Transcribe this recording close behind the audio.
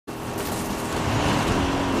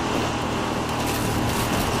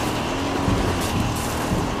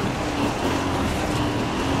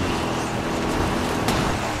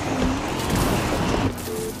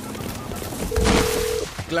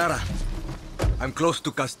Clara, I'm close to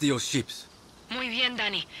Castillo's ships. Muy bien,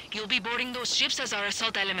 Danny. You'll be boarding those ships as our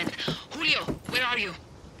assault element. Julio, where are you?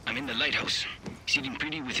 I'm in the lighthouse, sitting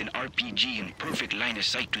pretty with an RPG in perfect line of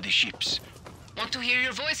sight to the ships. Want to hear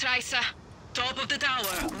your voice, Raisa? Top of the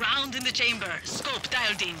tower, round in the chamber, scope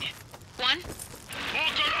dialed in. Juan?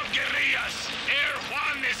 Poker of guerrillas! Air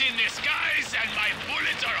Juan is in the skies and my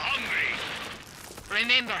bullets are hungry!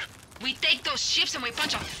 Remember, we take those ships and we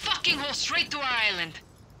punch a fucking hole straight to our island.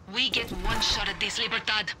 We get one shot at this,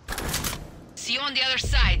 Libertad. See you on the other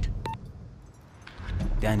side.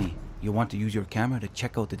 Danny, you want to use your camera to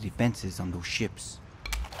check out the defenses on those ships.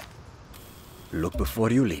 Look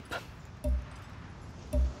before you leap.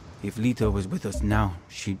 If Lita was with us now,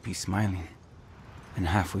 she'd be smiling. And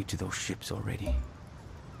halfway to those ships already.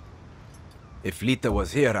 If Lita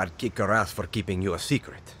was here, I'd kick her ass for keeping you a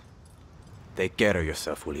secret. Take care of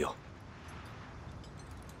yourself, Julio.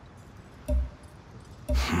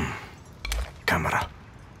 Camera.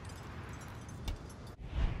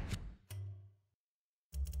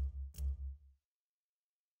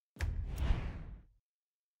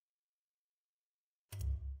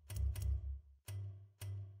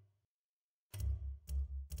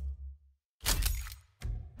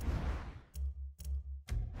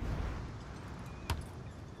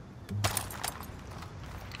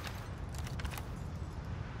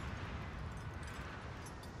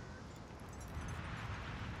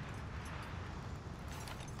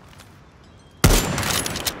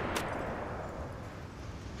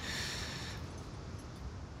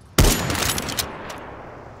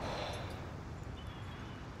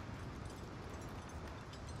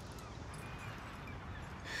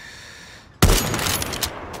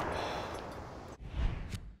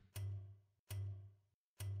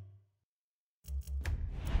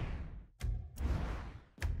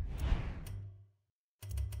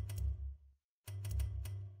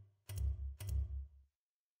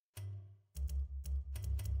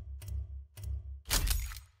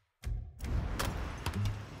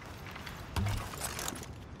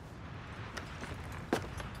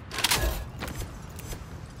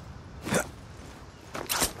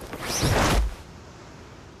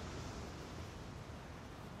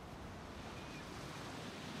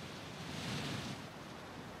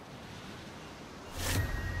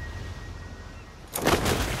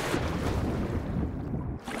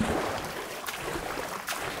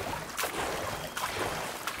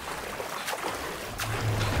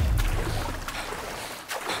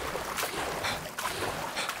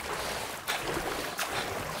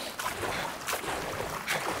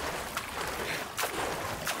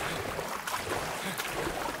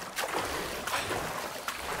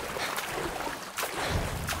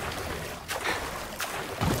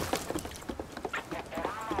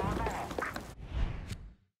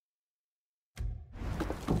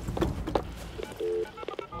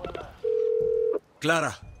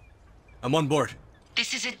 Clara, I'm on board.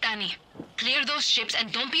 This is it, Danny. Clear those ships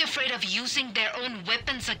and don't be afraid of using their own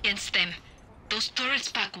weapons against them. Those turrets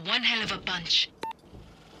pack one hell of a punch.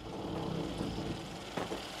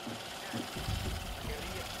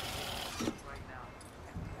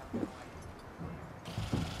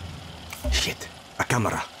 Shit, a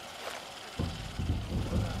camera.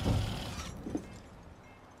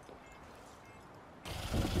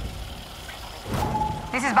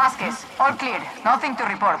 This is Vasquez. All clear. Nothing to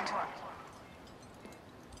report.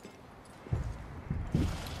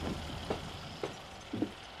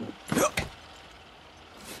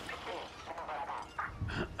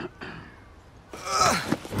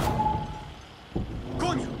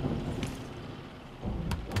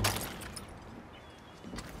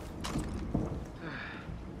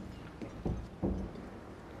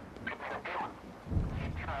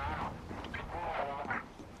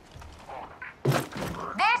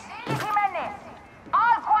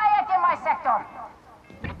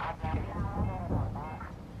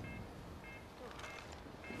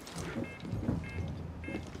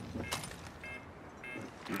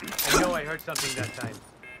 I heard something that time.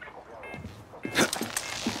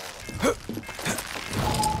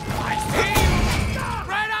 I see you!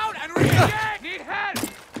 Spread out and re-engage! Need help!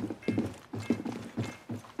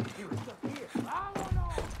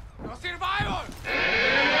 ¡Los survivors!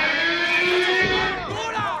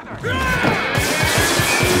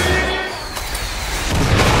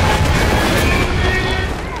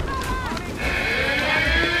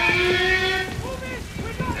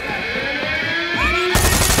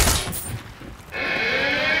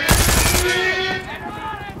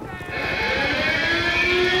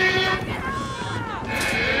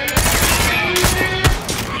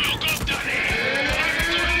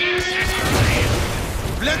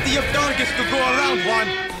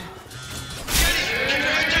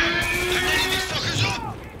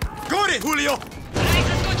 Julio!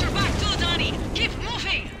 Raisa's got your back too, Danny. Keep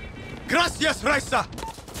moving. Gracias, Raisa!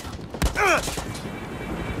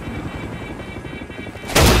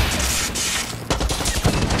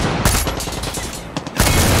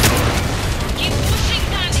 Keep pushing,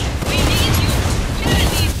 Danny. We need you. Kira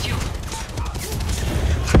needs you.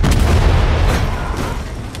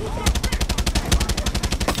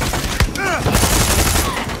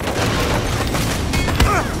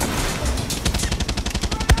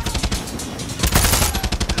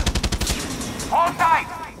 Hold tight!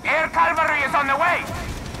 Air cavalry is on the way!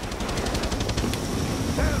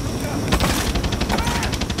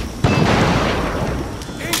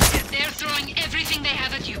 They're throwing everything they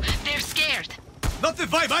have at you. They're scared. Not the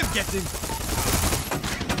vibe I'm getting!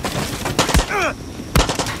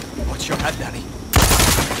 Watch your head, Danny.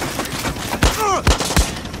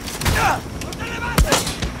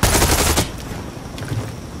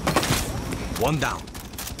 One down.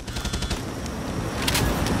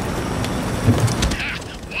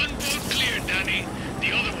 One boat cleared, Danny.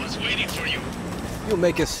 The other one's waiting for you. You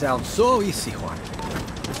make it sound so easy, Juan.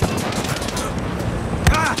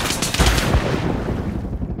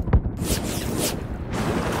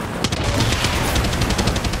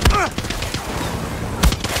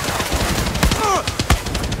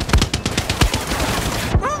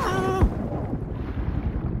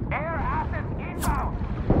 Air assets inbound!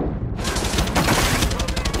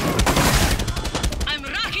 I'm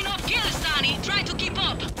racking up kills, Danny. Try to keep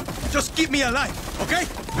up. Just keep me alive, okay?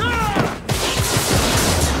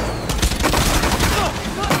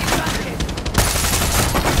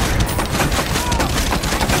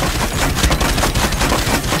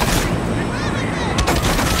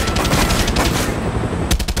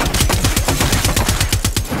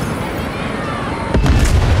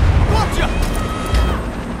 Gotcha!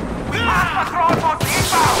 Patrol boat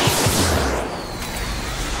inbound!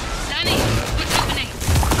 Danny, what's happening?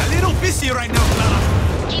 A little busy right now, Clara.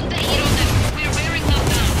 Keep the heat on them. We're wearing them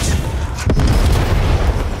down.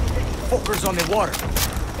 Focus on the water.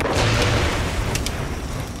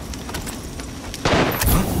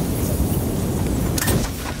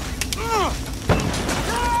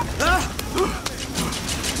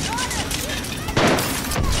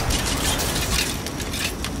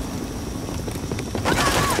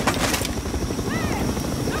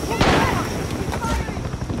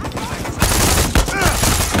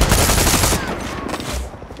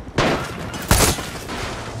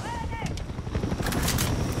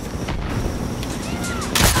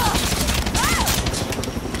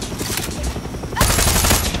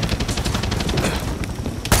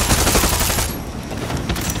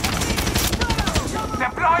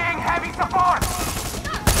 Deploying heavy support!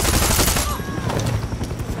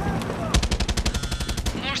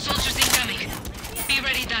 More soldiers incoming. Be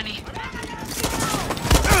ready, Danny.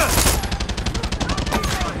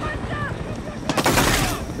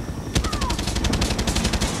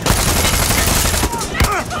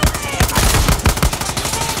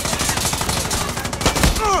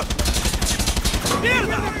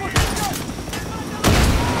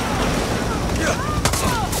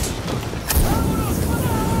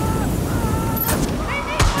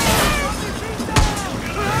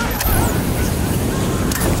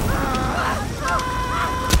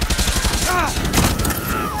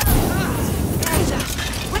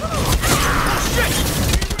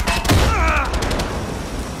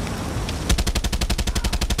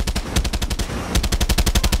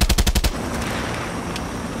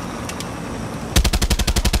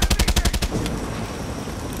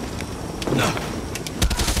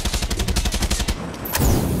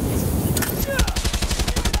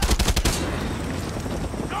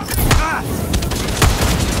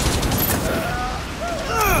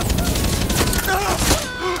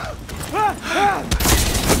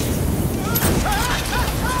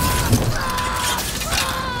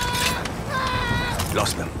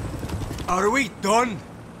 Lost them. Are we done?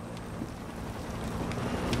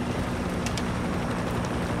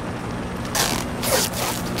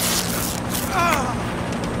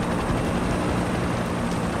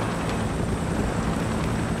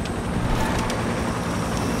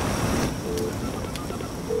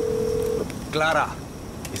 Clara,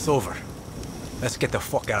 it's over. Let's get the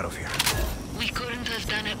fuck out of here. We couldn't have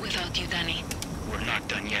done it without you, Danny. We're not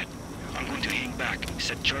done yet. I'm going to hang back,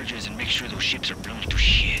 set charges, and make sure those ships are blown to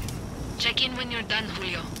shit. Check in when you're done,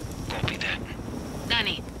 Julio. Copy that.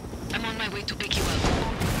 Danny, I'm on my way to pick you up.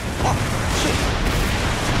 Oh, shit!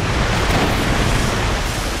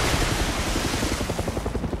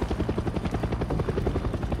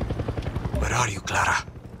 Where are you, Clara?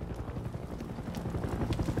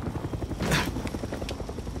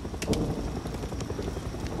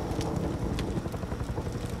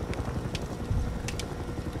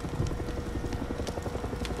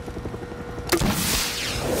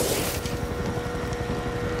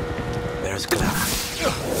 us,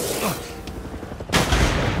 Clara.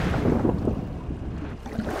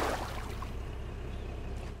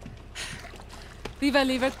 Viva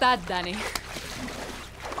Libertad, Danny.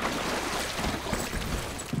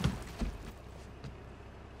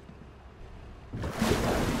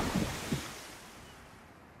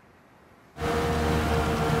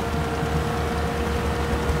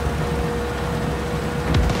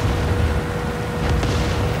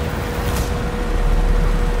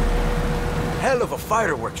 Hell of a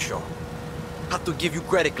fireworks show. Have to give you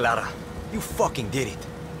credit, Clara. You fucking did it.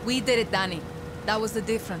 We did it, Danny. That was the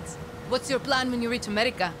difference. What's your plan when you reach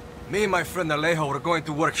America? Me and my friend Alejo were going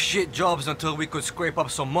to work shit jobs until we could scrape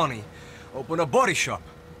up some money. Open a body shop.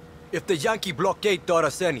 If the Yankee blockade taught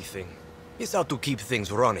us anything, it's how to keep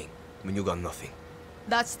things running when you got nothing.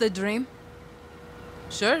 That's the dream?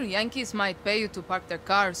 Sure, Yankees might pay you to park their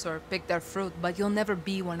cars or pick their fruit, but you'll never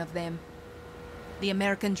be one of them. The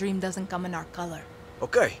American dream doesn't come in our color.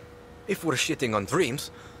 Okay, if we're shitting on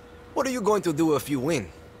dreams, what are you going to do if you win,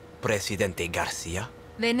 Presidente Garcia?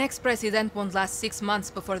 The next president won't last 6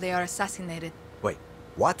 months before they are assassinated. Wait,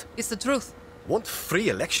 what? It's the truth. Won't free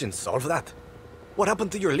elections solve that? What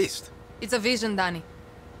happened to your list? It's a vision, Danny.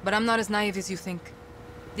 But I'm not as naive as you think.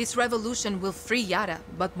 This revolution will free Yara,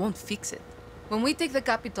 but won't fix it. When we take the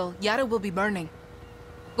capital, Yara will be burning.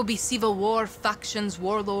 Will be civil war, factions,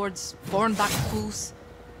 warlords, foreign-backed coups.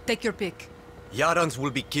 Take your pick. Yarans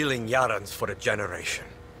will be killing Yarans for a generation.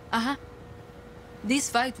 Uh-huh. This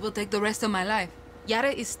fight will take the rest of my life.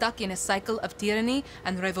 Yara is stuck in a cycle of tyranny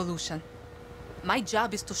and revolution. My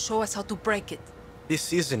job is to show us how to break it.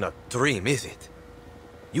 This isn't a dream, is it?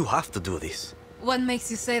 You have to do this. What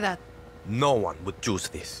makes you say that? No one would choose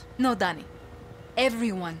this. No, Danny.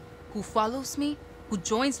 Everyone who follows me, who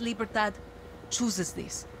joins Libertad, chooses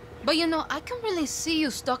this. But you know, I can really see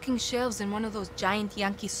you stocking shelves in one of those giant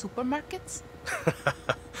Yankee supermarkets.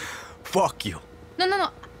 Fuck you.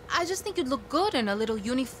 No. I just think you'd look good in a little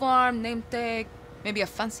uniform, name tag, maybe a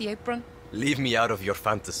fancy apron. Leave me out of your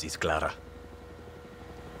fantasies, Clara.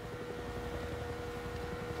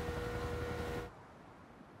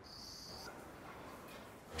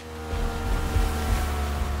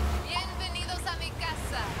 Bienvenidos a mi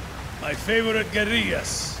casa. My favorite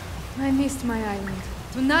guerrillas. I missed my island.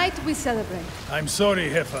 Tonight we celebrate. I'm sorry,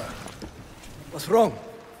 Jefa. What's wrong?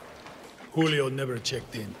 Julio never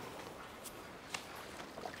checked in.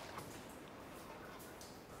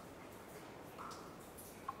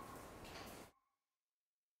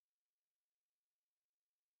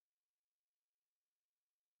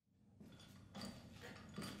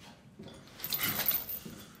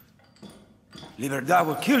 Libertad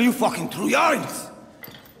will kill you fucking Trujans!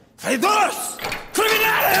 Traidores!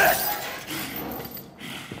 Criminales!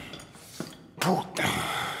 Puta.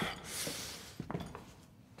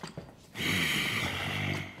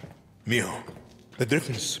 Mio, the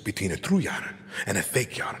difference between a true Yaran and a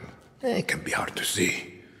fake Yaran, it can be hard to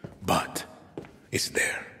see, but it's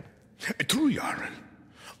there. A true Yaran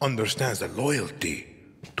understands that loyalty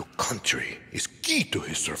to country is key to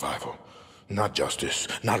his survival. Not justice,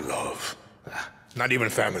 not love, not even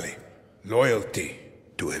family. Loyalty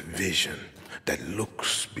to a vision that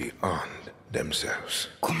looks beyond themselves.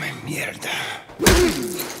 Come mierda.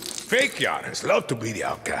 Fake Yarans love to be the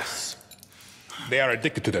outcasts. They are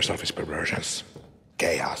addicted to their selfish perversions.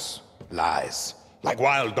 Chaos, lies, like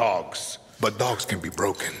wild dogs. But dogs can be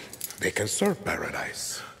broken. They can serve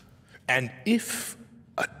paradise. And if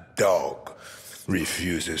a dog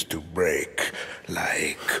refuses to break,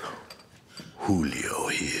 like Julio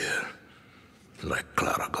here, like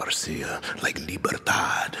Clara Garcia, like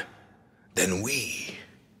Libertad, then we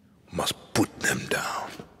must put them down.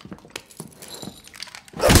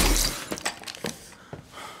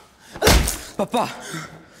 Papa,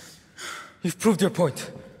 you've proved your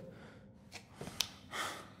point.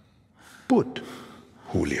 Put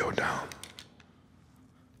Julio down.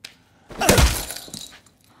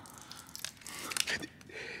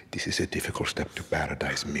 This is a difficult step to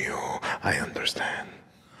paradise, Mio. I understand.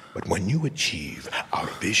 But when you achieve our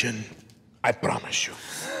vision, I promise you,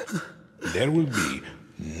 there will be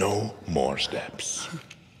no more steps.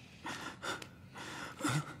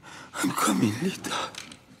 I'm coming, Lita.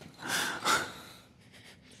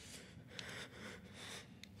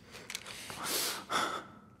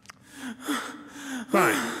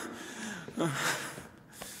 Fine.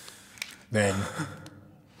 Then,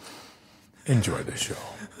 enjoy the show.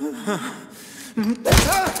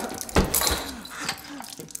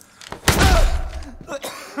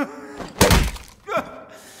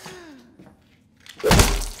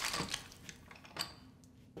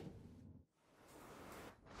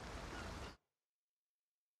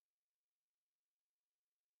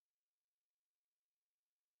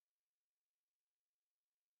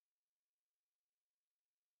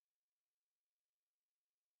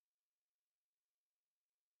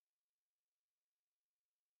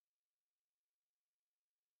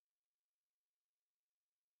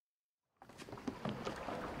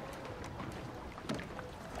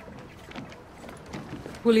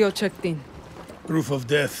 Julio checked in. Proof of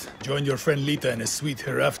death. Join your friend Lita in a suite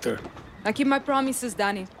hereafter. I keep my promises,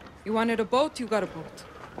 Danny. You wanted a boat, you got a boat.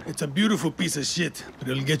 It's a beautiful piece of shit, but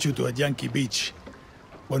it'll get you to a Yankee beach.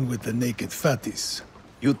 One with the naked fatties.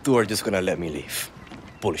 You two are just gonna let me leave.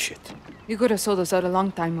 Bullshit. You could have sold us out a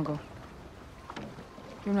long time ago.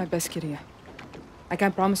 You're my best kid here. I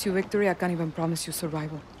can't promise you victory, I can't even promise you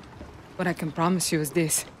survival. What I can promise you is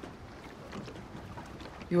this.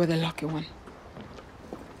 You are the lucky one.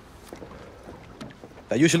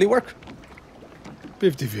 That usually work?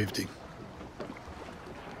 50-50.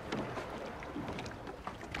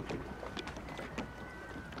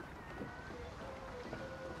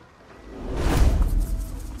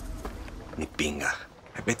 Ni pinga.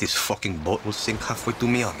 I bet this fucking boat will sink halfway to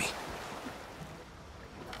Miami.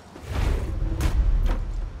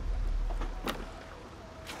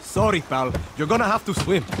 Sorry, pal. You're gonna have to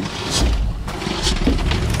swim.